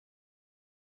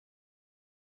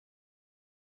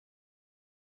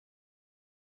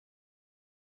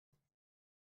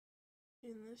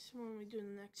And this one we do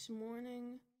the next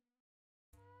morning.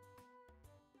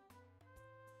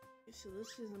 Okay, so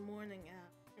this is the morning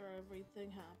after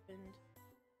everything happened.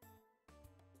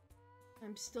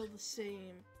 I'm still the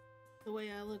same. The way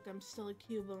I look, I'm still a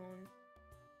Cubone.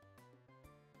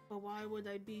 But why would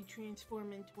I be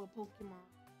transformed into a Pokemon?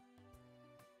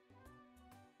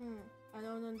 I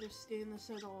don't understand this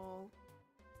at all.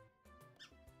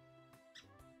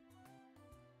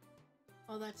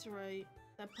 Oh, that's right.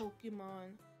 That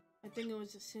Pokemon. I think it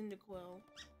was a Cyndaquil.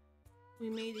 We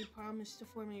made a promise to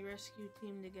form a rescue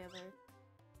team together.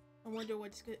 I wonder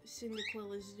what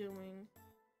Cyndaquil is doing.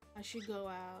 I should go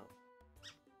out.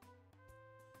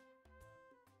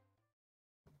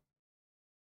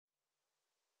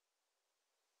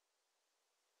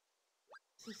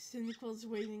 So Cyndaquil's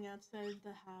waiting outside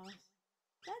the house.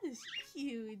 That is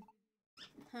cute.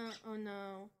 Huh? Oh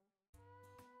no.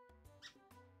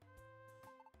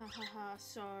 Hahaha,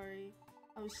 sorry.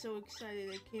 I was so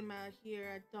excited I came out here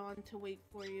at dawn to wait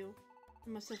for you. I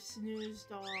must have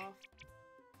snoozed off.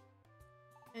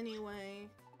 Anyway,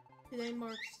 today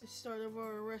marks the start of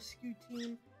our rescue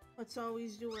team. Let's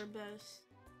always do our best.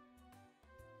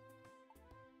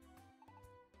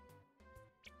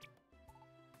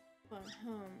 But,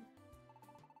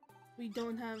 we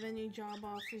don't have any job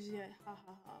offers yet,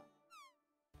 hahaha.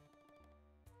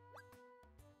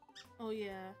 Oh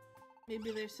yeah,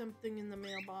 maybe there's something in the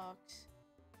mailbox.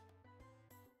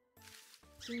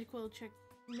 Cyndaquil checked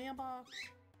the mailbox.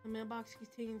 The mailbox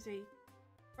contains a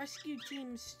rescue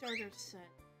team starter set.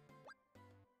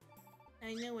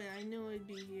 I knew it'd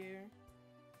be here.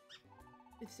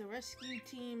 It's the rescue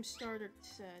team starter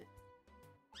set.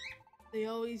 They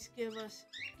always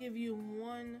give you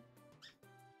one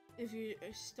if you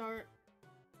start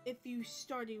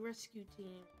a rescue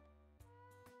team.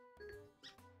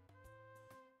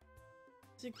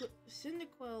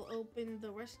 Cyndaquil opened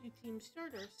the rescue team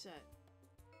starter set.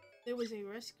 There was a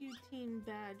rescue team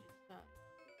badge inside.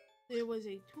 There was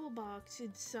a toolbox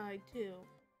inside too.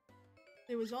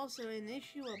 There was also an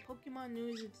issue of Pokemon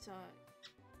news inside.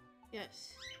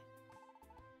 Yes.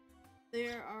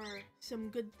 There are some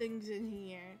good things in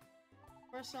here.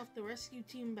 First off, the rescue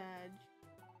team badge.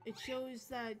 It shows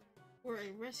that we're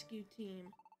a rescue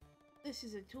team. This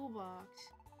is a toolbox.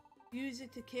 Use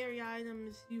it to carry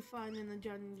items you find in the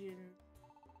dungeon.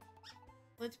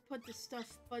 Let's put the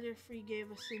stuff Butterfree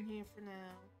gave us in here for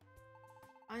now.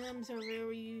 Items are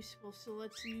very useful, so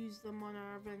let's use them on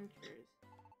our adventures.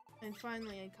 And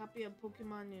finally, a copy of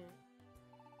Pokemon News.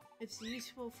 It's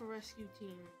useful for rescue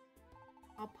teams.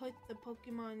 I'll put the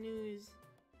Pokemon News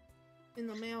in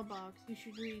the mailbox. You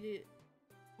should read it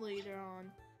later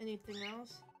on. Anything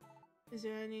else? Is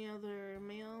there any other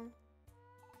mail?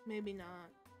 Maybe not.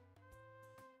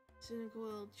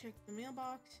 Cyndaquil checked the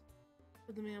mailbox,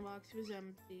 but the mailbox was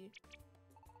empty.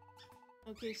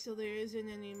 Okay, so there isn't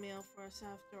any mail for us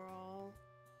after all.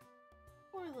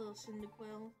 Poor little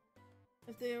Cyndaquil.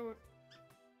 If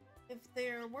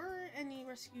there were any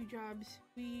rescue jobs,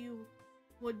 we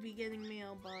would be getting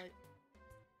mail, but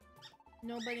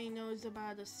nobody knows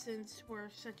about us since we're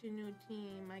such a new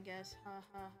team, I guess. Ha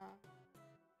ha ha.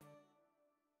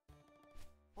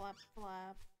 Flap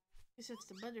flap. Guess that's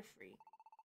the Butterfree.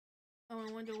 Oh,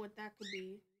 I wonder what that could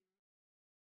be.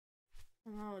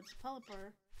 Oh, it's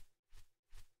Pelipper.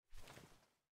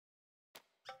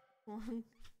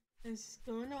 It's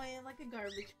going away like a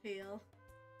garbage pail.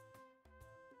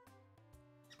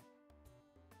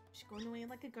 Just going away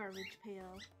like a garbage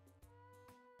pail.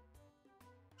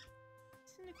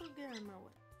 Cyndaquil, get out of my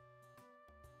way.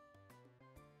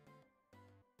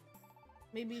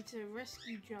 Maybe it's a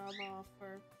rescue job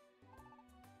offer.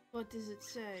 What does it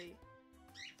say?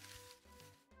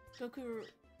 Goku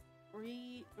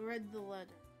read the letter.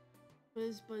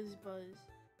 Buzz, buzz, buzz.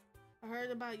 I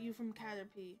heard about you from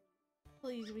Caterpie.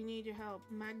 Please, we need your help.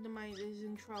 Magnemite is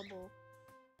in trouble.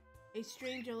 A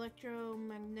strange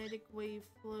electromagnetic wave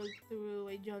flowed through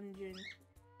a dungeon,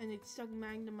 and it stuck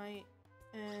Magnemite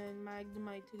and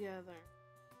Magnemite together.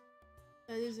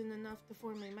 That isn't enough to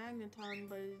form a Magneton,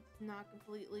 but it's not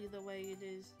completely the way it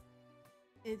is.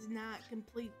 It's not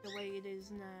complete the way it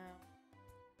is now.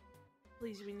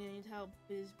 Please, we need help.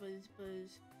 Buzz, buzz,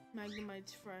 buzz.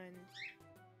 Magnemite's friend.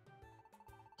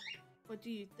 What do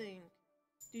you think?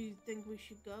 Do you think we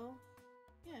should go?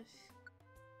 Yes.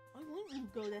 Why wouldn't you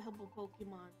go to help a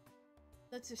Pokemon?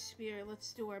 That's a spirit.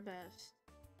 Let's do our best.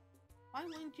 Why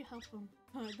wouldn't you help him?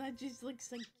 Oh, that just looks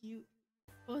so cute.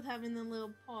 Both having the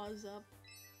little paws up.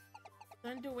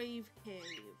 Thunderwave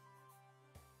Cave.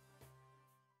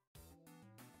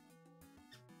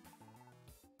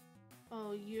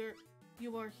 Oh,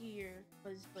 you are here,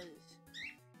 Buzz Buzz.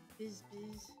 Biz,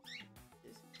 biz.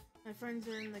 Biz. My friends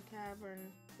are in the cavern.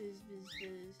 Biz, biz,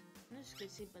 biz. I'm just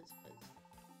gonna say buzz, buzz.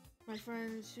 My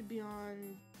friends should be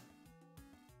on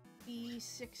the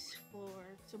 6th floor.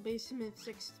 So basement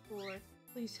 6th floor.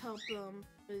 Please help them.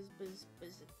 Biz, biz,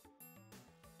 biz.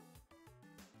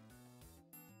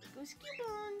 There goes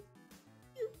Cubone.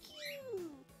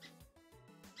 Cute.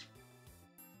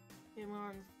 Okay, we're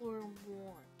on floor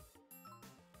 1.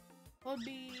 Hold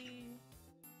B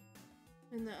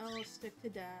and the L stick to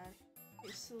dash.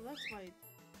 Okay, so that's why.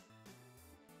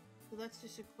 So that's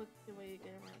just a quick way to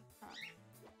get around the top.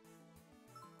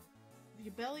 If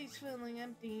your belly's feeling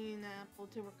empty, eat an apple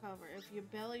to recover. If your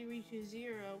belly reaches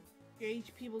 0, your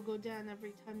HP will go down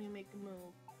every time you make a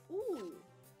move. Ooh!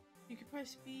 You can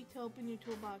press B to open your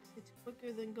toolbox. It's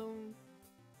quicker than going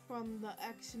from the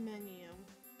X menu.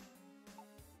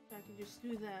 So I can just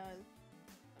do that.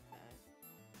 Okay.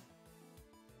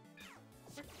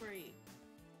 Quick break.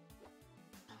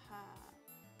 Aha.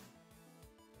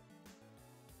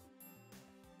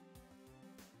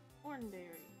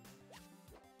 Cornberry.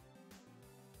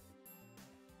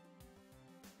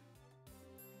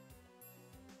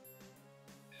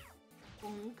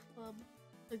 Bone Club.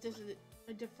 It does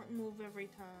a different move every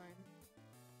time.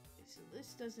 Okay, so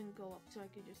this doesn't go up, so I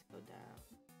could just go down.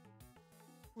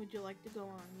 Would you like to go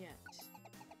on? Yes.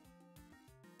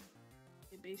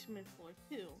 Okay, basement floor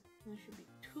 2. There should be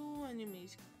 2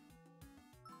 enemies.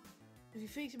 If you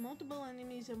face multiple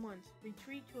enemies at once,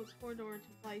 retreat to a corridor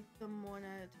to fight them one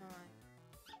at a time.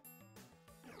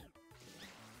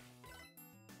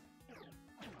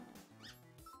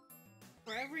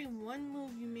 For every one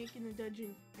move you make in the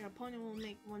dungeon, your opponent will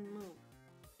make one move.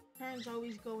 Turns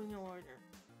always go in order.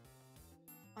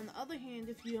 On the other hand,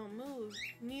 if you don't move,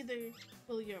 neither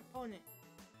will your opponent.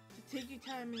 So take your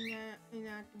time and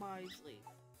act wisely.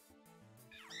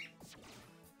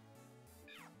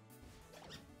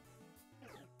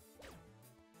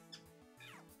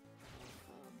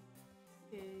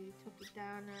 Okay, took it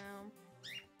down now.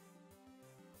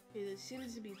 Okay, there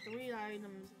seems to be 3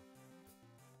 items.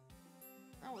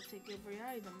 I will take every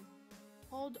item.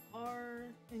 Hold R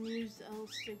and use the L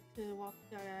stick to walk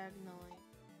diagonally.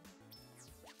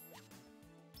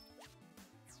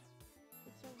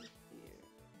 What's over here?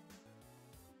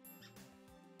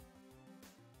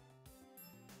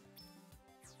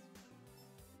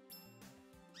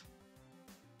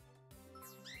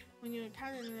 When you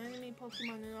encounter an enemy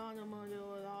Pokemon in auto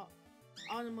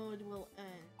mode will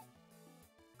end.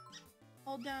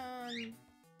 Hold down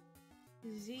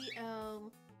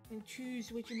ZL and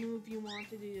choose which move you want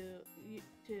to do.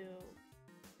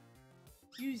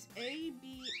 Use A,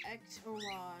 B, X, or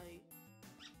Y.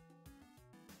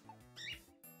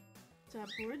 Tap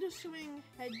Brittle Swing,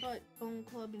 Headbutt, Bone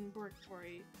Club, and Brick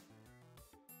Break.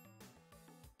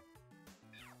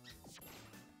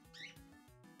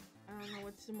 I don't know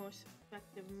what's the most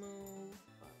effective move,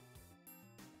 but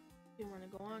if you want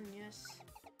to go on, yes.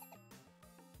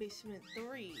 Basement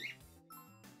 3.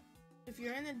 If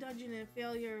you're in a dungeon and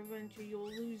fail your adventure,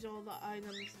 you'll lose all the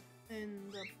items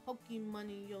and the Poké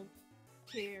money you'll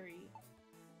carry.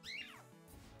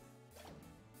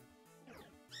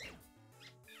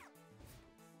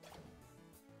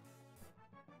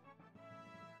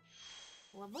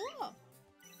 Level up!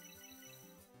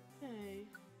 Okay.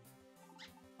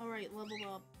 Alright, level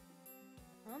up.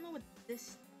 I don't know what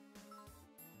this...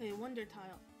 Okay, Wonder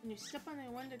Tile. When you step on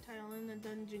a Wonder Tile in the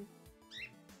dungeon,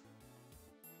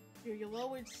 your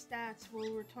lowered stats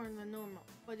will return to normal.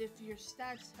 But if your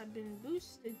stats have been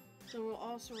boosted, they will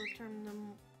also return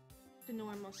them to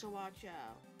normal, so watch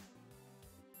out.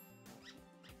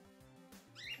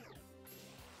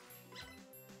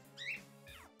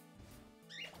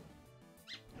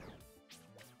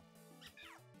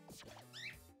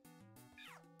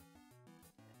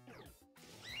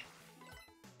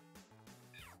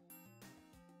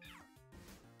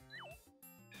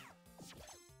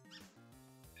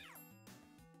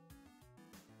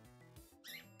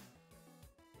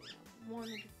 Want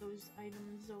to get those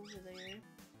items over there.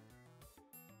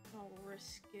 I'll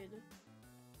risk it.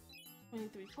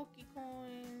 23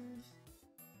 Pokecoins.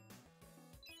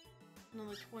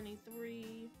 Another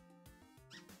 23.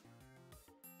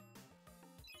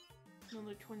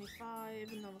 Another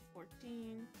 25. Another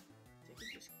 14. So I can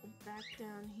just go back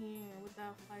down here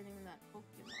without fighting that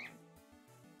Pokemon.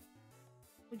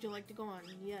 Would you like to go on?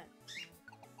 Yes.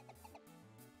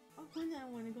 Oh, when I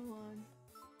want to go on.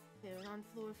 Okay, we're on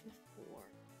floor 4.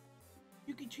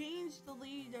 You can change the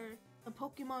leader, the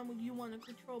Pokemon you want to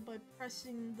control by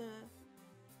pressing the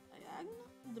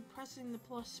diagonal, pressing the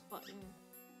plus button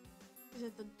is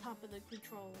at the top of the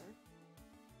controller.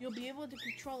 you'll be able to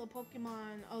control a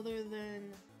Pokemon other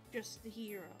than just the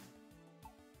hero.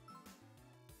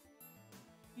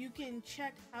 You can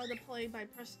check how to play by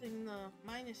pressing the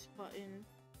minus button.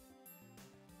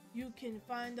 You can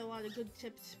find a lot of good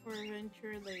tips for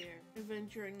adventuring there.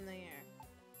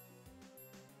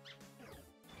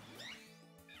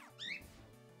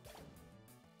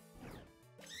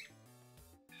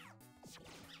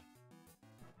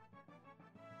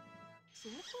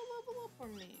 Cyndaquil level up or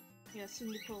me? Yeah,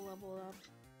 Cyndaquil level up.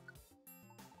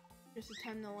 Just a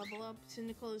time to level up.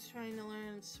 Cyndaquil is trying to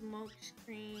learn Smoke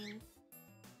Screen.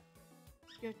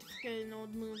 You have to forget an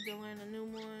old move to learn a new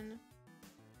one.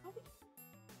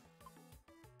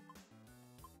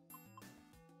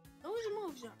 Those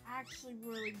moves are actually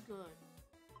really good.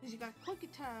 Because you got Quick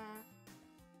Attack.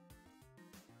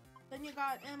 Then you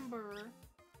got Ember.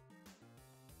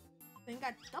 Then you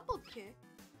got Double Kick.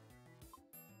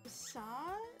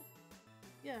 Facade?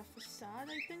 Yeah, Facade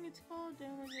I think it's called.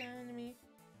 Damage an enemy.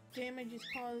 Damage is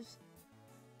caused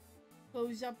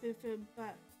goes up if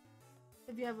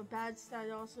you have a bad stat.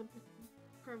 It also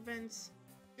prevents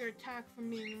your attack from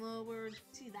being lowered.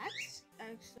 See, that's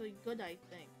actually good, I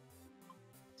think.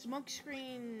 Smoke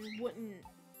Screen wouldn't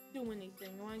do anything.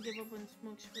 I want to give up on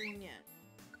Smoke Screen yet.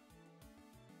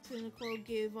 Cyndaquil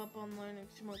gave up on learning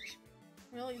Smoke Screen.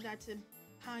 Really, that's a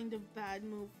kind of bad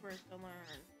move for it to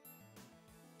learn.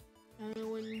 And it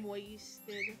wouldn't waste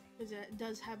it, because it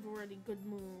does have already good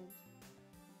moves.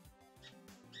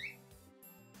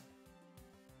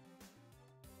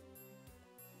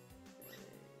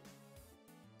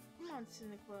 Come on,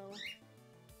 Cyndaquil.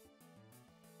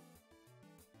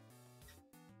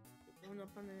 Going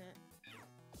up on it.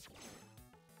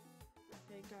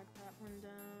 Okay, got that one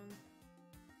down.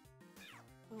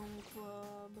 Bone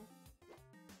Club.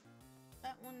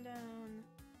 That one down.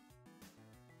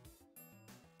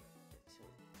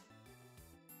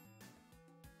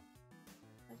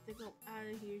 I have to go out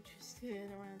of here just to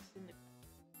get around Cyndaquil.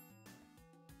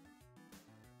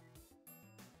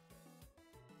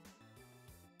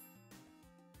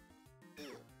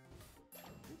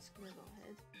 I'm just gonna go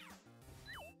ahead.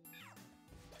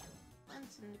 On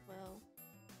Cyndaquil.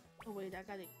 Oh wait, I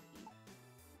gotta eat.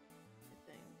 I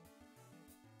think.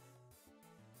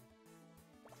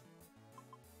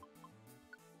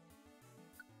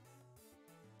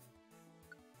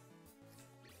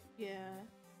 Yeah.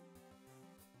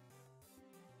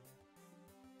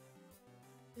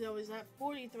 I was at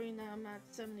 43, now I'm at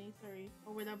 73,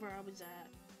 or whatever I was at.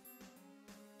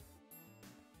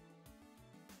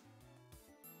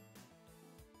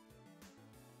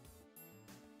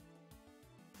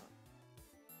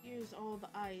 Here's all the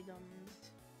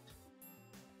items.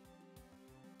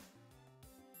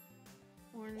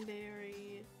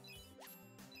 Hornberry,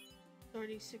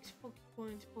 36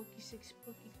 Pokecoins, Poke6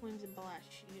 Pokecoins, and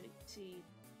Blast Seed.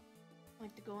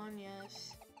 Like to go on,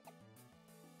 yes.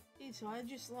 Okay, so I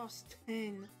just lost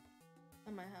 10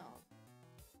 on my health.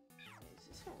 Okay, is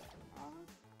this a rock?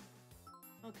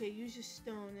 Okay, use a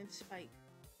stone and spike.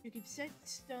 You can set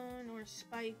stone or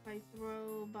spike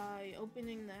by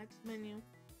opening the X menu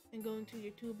and going to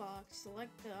your toolbox,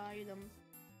 select the item,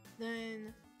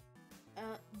 then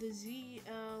the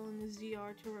ZL and the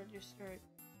ZR to register it.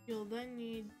 You'll then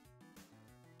be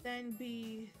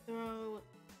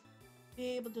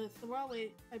able to throw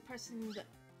it by pressing the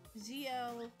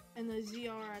ZL and the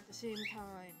ZR at the same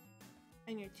time,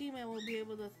 and your teammate will be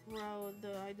able to throw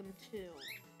the item too.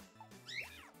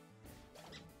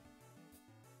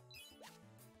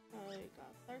 I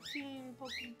got 13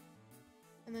 Poke,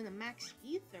 and then a max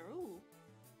ether. Ooh.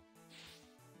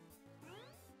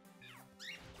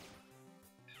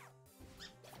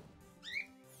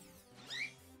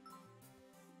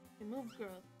 Your move growth.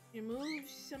 Your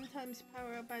moves sometimes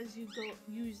power up as you go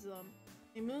use them.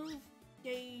 Your move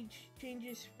gauge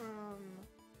changes from,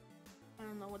 I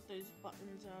don't know what those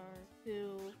buttons are,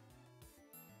 to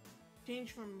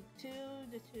change from 2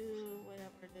 to 2,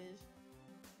 whatever it is.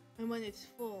 And when it's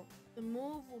full, the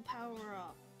move will power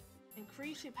up.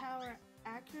 Increase your power,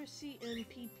 accuracy, and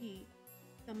PP.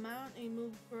 The amount a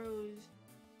move grows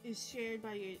is shared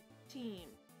by your team.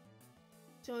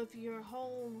 So if your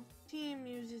whole team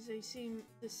uses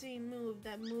the same move,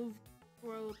 that move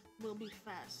growth will be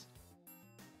fast.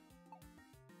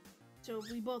 So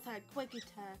if we both had quick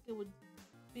attack, it would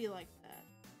be like that.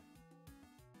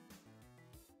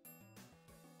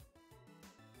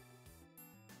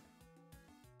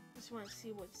 Just want to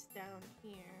see what's down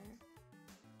here.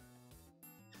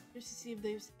 Just to see if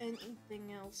there's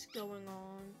anything else going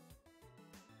on.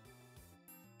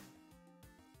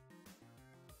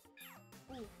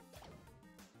 Ooh.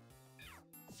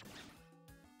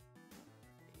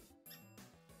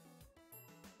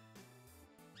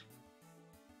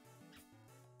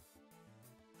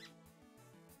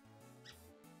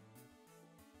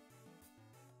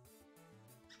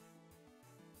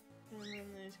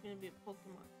 there's gonna be a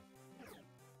Pokemon.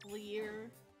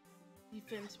 Clear.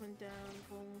 Defense went down.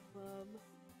 Bone Club.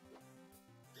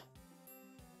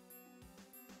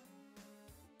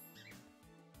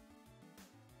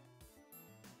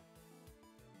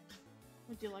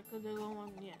 Would you like to go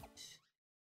on? Yes.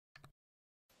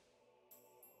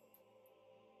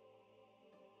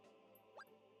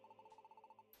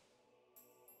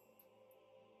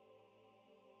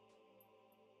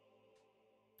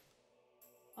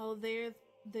 Oh, there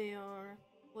they are.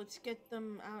 Let's get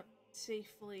them out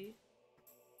safely.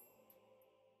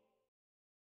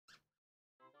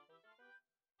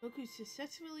 Goku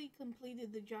successfully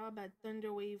completed the job at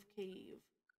Thunderwave Cave.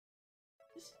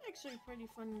 This is actually a pretty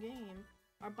fun game.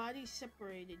 Our bodies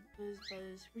separated. Buzz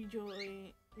buzz.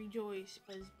 Rejoice.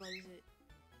 Buzz buzz it.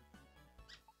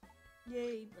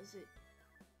 Yay, buzz it.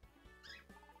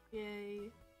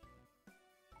 Yay.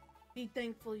 Be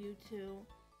thankful, you two.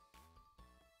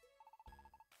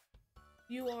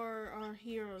 You are our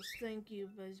heroes. Thank you,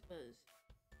 Buzz Buzz.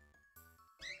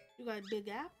 You got a Big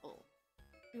Apple.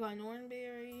 You got an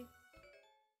Oranberry.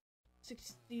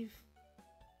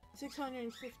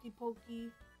 650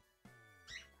 Pokey.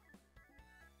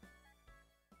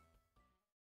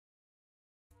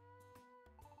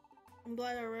 I'm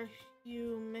glad our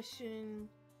rescue mission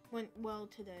went well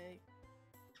today.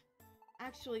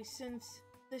 Actually, since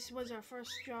this was our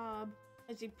first job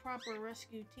as a proper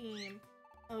rescue team,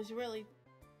 I was really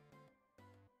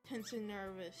tense and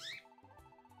nervous.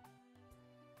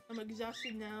 I'm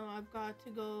exhausted now. I've got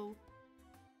to go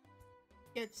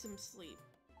get some sleep.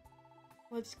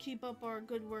 Let's keep up our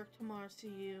good work tomorrow. See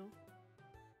you.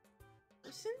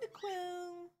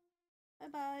 Cyndaquil.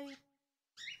 Bye-bye.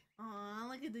 Aw,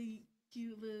 look at the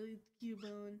cute little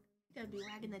Cubone. You gotta be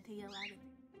wagging the tail at it.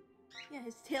 Yeah,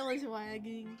 his tail is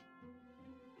wagging.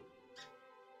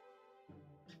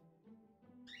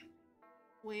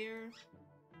 Where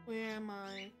am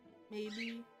I?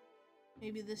 Maybe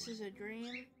this is a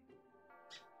dream?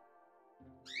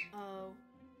 Oh,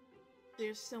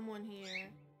 there's someone here.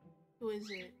 Who is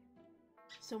it?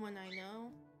 Someone I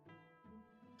know?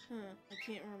 Huh, I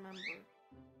can't remember.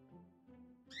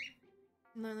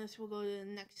 None of us will go to the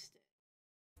next step.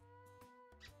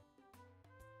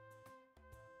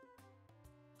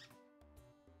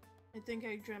 I think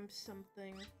I dreamt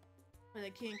something, but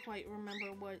I can't quite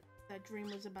remember what that dream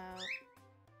was about.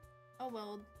 Oh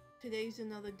well, today's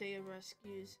another day of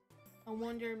rescues. I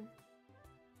wonder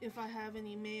if I have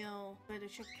any mail. Better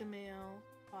check the mail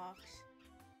box.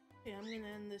 Okay, I'm gonna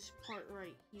end this part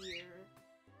right here.